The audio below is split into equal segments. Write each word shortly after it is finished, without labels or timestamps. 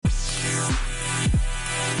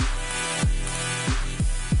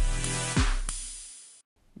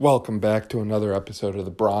Welcome back to another episode of the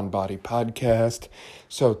Brawn Body Podcast.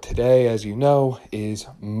 So today, as you know, is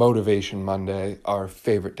Motivation Monday, our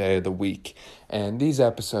favorite day of the week. And these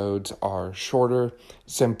episodes are shorter,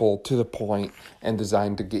 simple, to the point, and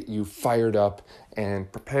designed to get you fired up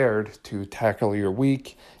and prepared to tackle your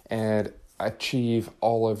week and achieve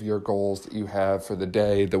all of your goals that you have for the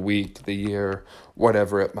day, the week, the year,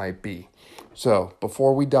 whatever it might be. So,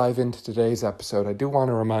 before we dive into today's episode, I do want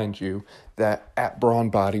to remind you that at Brawn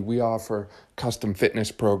Body, we offer custom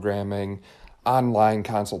fitness programming, online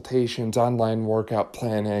consultations, online workout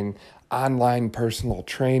planning, online personal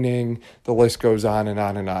training. The list goes on and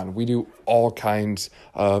on and on. We do all kinds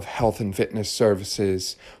of health and fitness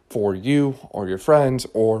services for you or your friends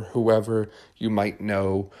or whoever you might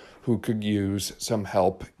know who could use some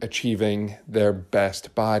help achieving their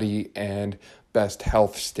best body and best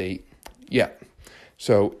health state. Yeah.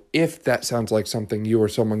 So if that sounds like something you or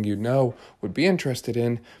someone you know would be interested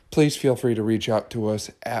in, please feel free to reach out to us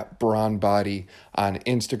at Brawn Body on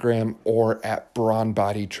Instagram or at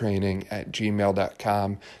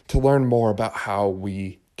brawnbodytraining@gmail.com to learn more about how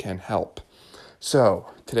we can help. So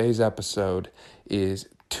today's episode is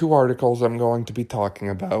 2 articles I'm going to be talking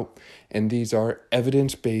about, and these are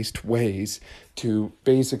evidence-based ways to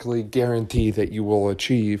basically guarantee that you will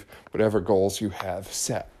achieve whatever goals you have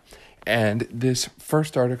set. And this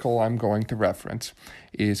first article I'm going to reference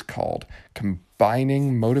is called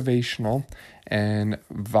Combining Motivational and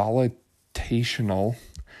Volitional,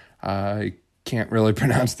 I can't really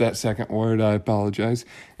pronounce that second word, I apologize,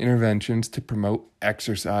 interventions to promote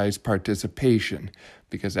exercise participation.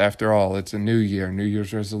 Because after all, it's a new year. New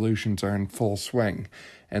Year's resolutions are in full swing.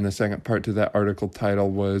 And the second part to that article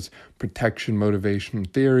title was Protection Motivation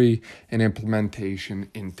Theory and Implementation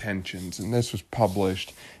Intentions. And this was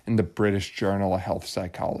published in the British Journal of Health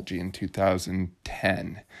Psychology in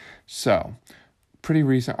 2010. So, pretty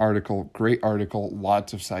recent article, great article,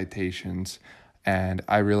 lots of citations, and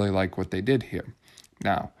I really like what they did here.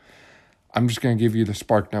 Now, I'm just going to give you the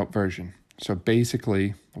SparkNote version. So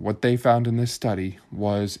basically, what they found in this study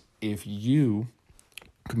was if you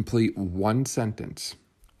complete one sentence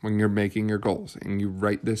when you're making your goals and you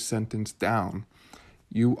write this sentence down,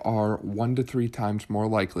 you are 1 to 3 times more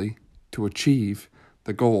likely to achieve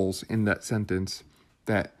the goals in that sentence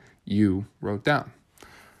that you wrote down.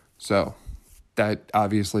 So that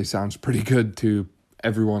obviously sounds pretty good to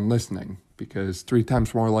everyone listening, because 3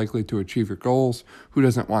 times more likely to achieve your goals, who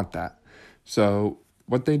doesn't want that? So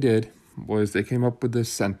what they did was they came up with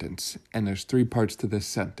this sentence, and there's 3 parts to this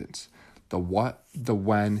sentence: the what, the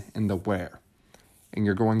when, and the where. And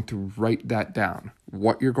you're going to write that down,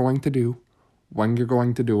 what you're going to do, when you're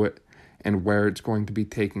going to do it, and where it's going to be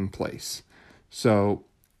taking place. So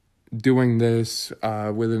doing this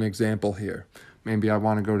with an example here, maybe I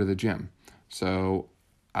want to go to the gym. So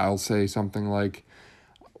I'll say something like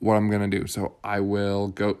what I'm going to do. So I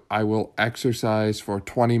will exercise for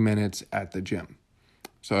 20 minutes at the gym.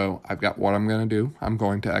 So I've got what I'm going to do. I'm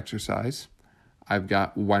going to exercise. I've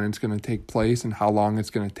got when it's going to take place and how long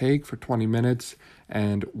it's going to take for 20 minutes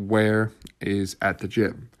and where is at the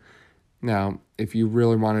gym. Now, if you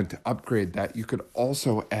really wanted to upgrade that, you could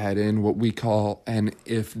also add in what we call an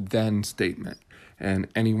if-then statement. And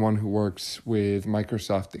anyone who works with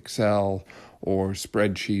Microsoft Excel or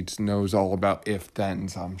spreadsheets knows all about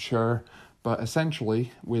if-thens, I'm sure. But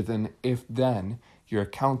essentially, with an if-then, you're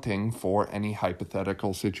accounting for any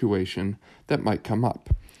hypothetical situation that might come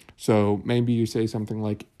up. So maybe you say something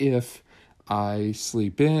like, if I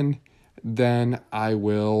sleep in, then I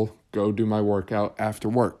will go do my workout after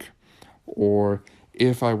work. Or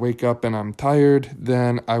if I wake up and I'm tired,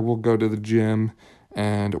 then I will go to the gym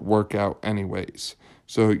and work out anyways.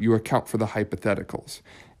 So you account for the hypotheticals.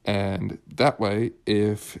 And that way,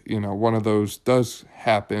 if one of those does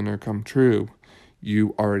happen or come true,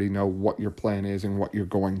 you already know what your plan is and what you're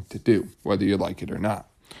going to do, whether you like it or not.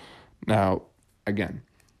 Now, again,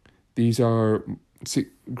 these are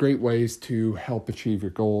great ways to help achieve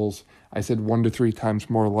your goals. I said 1 to 3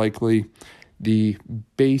 times more likely. The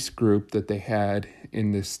base group that they had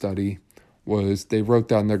in this study was they wrote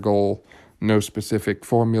down their goal, no specific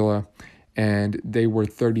formula, and they were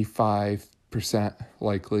 35%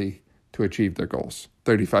 likely to achieve their goals.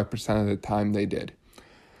 35% of the time they did.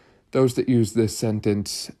 Those that used this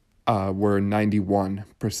sentence were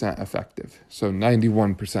 91% effective. So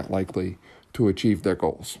 91% likely to achieve their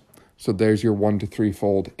goals. So there's your 1 to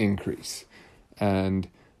 3-fold increase. And,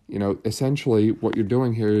 essentially what you're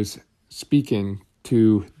doing here is speaking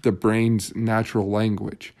to the brain's natural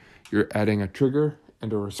language. You're adding a trigger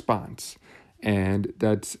and a response. And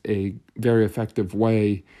that's a very effective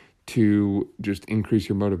way to just increase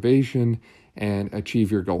your motivation and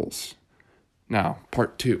achieve your goals. Now,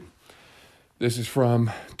 part 2. This is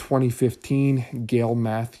from 2015, Gail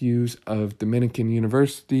Matthews of Dominican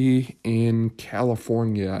University in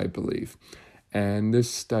California, I believe. And this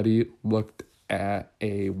study looked at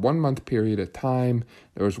a 1-month period of time.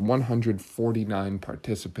 There was 149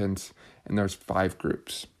 participants, and there's 5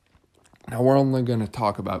 groups. Now, we're only going to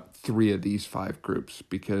talk about 3 of these 5 groups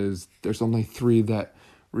because there's only 3 that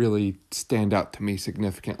really stand out to me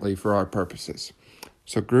significantly for our purposes.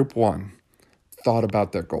 So group 1 thought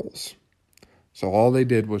about their goals. So all they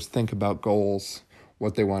did was think about goals,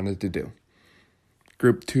 what they wanted to do.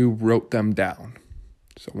 Group 2 wrote them down.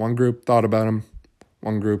 So one group thought about them,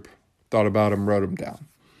 one group thought about them, wrote them down.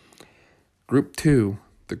 Group 2,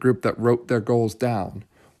 the group that wrote their goals down,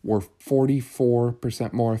 were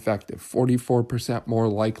 44% more effective, 44% more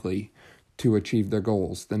likely to achieve their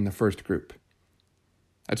goals than the first group.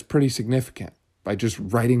 That's pretty significant by just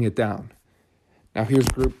writing it down. Now here's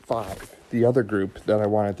group 5, the other group that I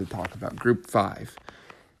wanted to talk about, group 5.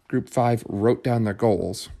 Group 5 wrote down their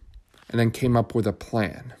goals and then came up with a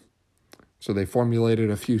plan. So they formulated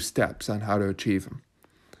a few steps on how to achieve them.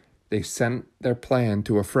 They sent their plan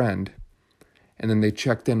to a friend, and then they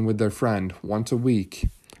checked in with their friend once a week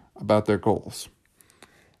about their goals.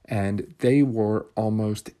 And they were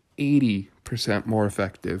almost 80% more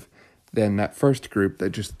effective than that first group that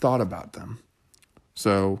just thought about them.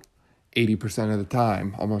 So 80% of the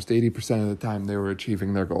time, almost 80% of the time, they were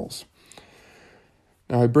achieving their goals.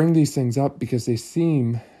 Now, I bring these things up because they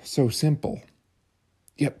seem so simple,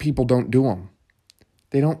 yet people don't do them.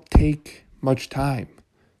 They don't take much time,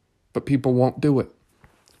 but people won't do it.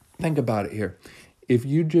 Think about it here. If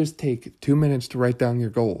you just take 2 minutes to write down your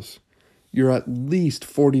goals, you're at least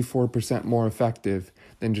 44% more effective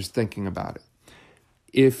than just thinking about it.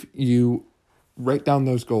 If you write down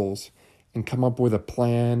those goals and come up with a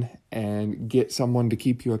plan and get someone to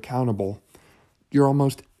keep you accountable, you're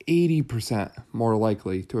almost 80% more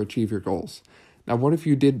likely to achieve your goals. Now, what if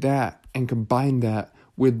you did that and combined that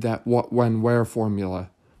with that what, when, where formula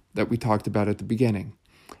that we talked about at the beginning?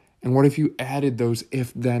 And what if you added those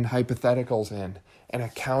if-then hypotheticals in and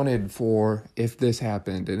accounted for if this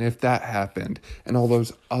happened and if that happened and all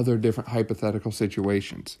those other different hypothetical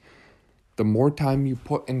situations? The more time you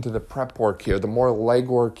put into the prep work here, the more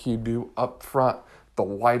legwork you do up front, the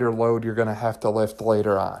lighter load you're going to have to lift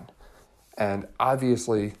later on. And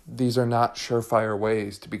obviously, these are not surefire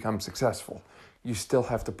ways to become successful. You still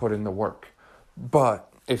have to put in the work.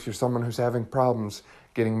 But if you're someone who's having problems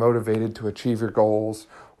getting motivated to achieve your goals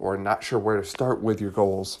or not sure where to start with your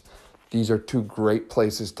goals, these are 2 great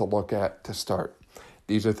places to look at to start.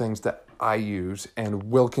 These are things that I use and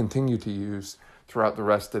will continue to use throughout the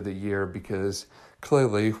rest of the year because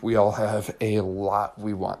clearly we all have a lot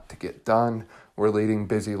we want to get done. We're leading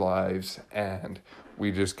busy lives and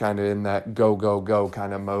we just kind of in that go, go, go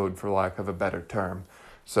kind of mode, for lack of a better term.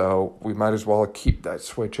 So we might as well keep that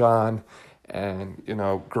switch on and,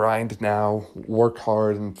 grind now, work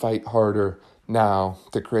hard and fight harder now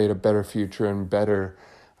to create a better future and better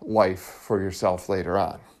life for yourself later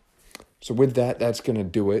on. So with that, that's going to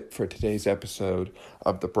do it for today's episode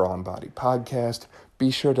of the Brawn Body Podcast.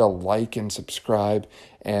 Be sure to like and subscribe.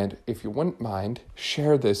 And if you wouldn't mind,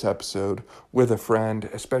 share this episode with a friend,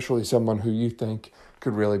 especially someone who you think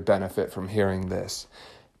could really benefit from hearing this.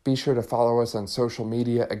 Be sure to follow us on social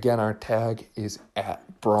media. Again, our tag is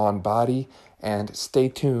 @BrawnBody. And stay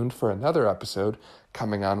tuned for another episode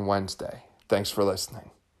coming on Wednesday. Thanks for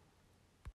listening.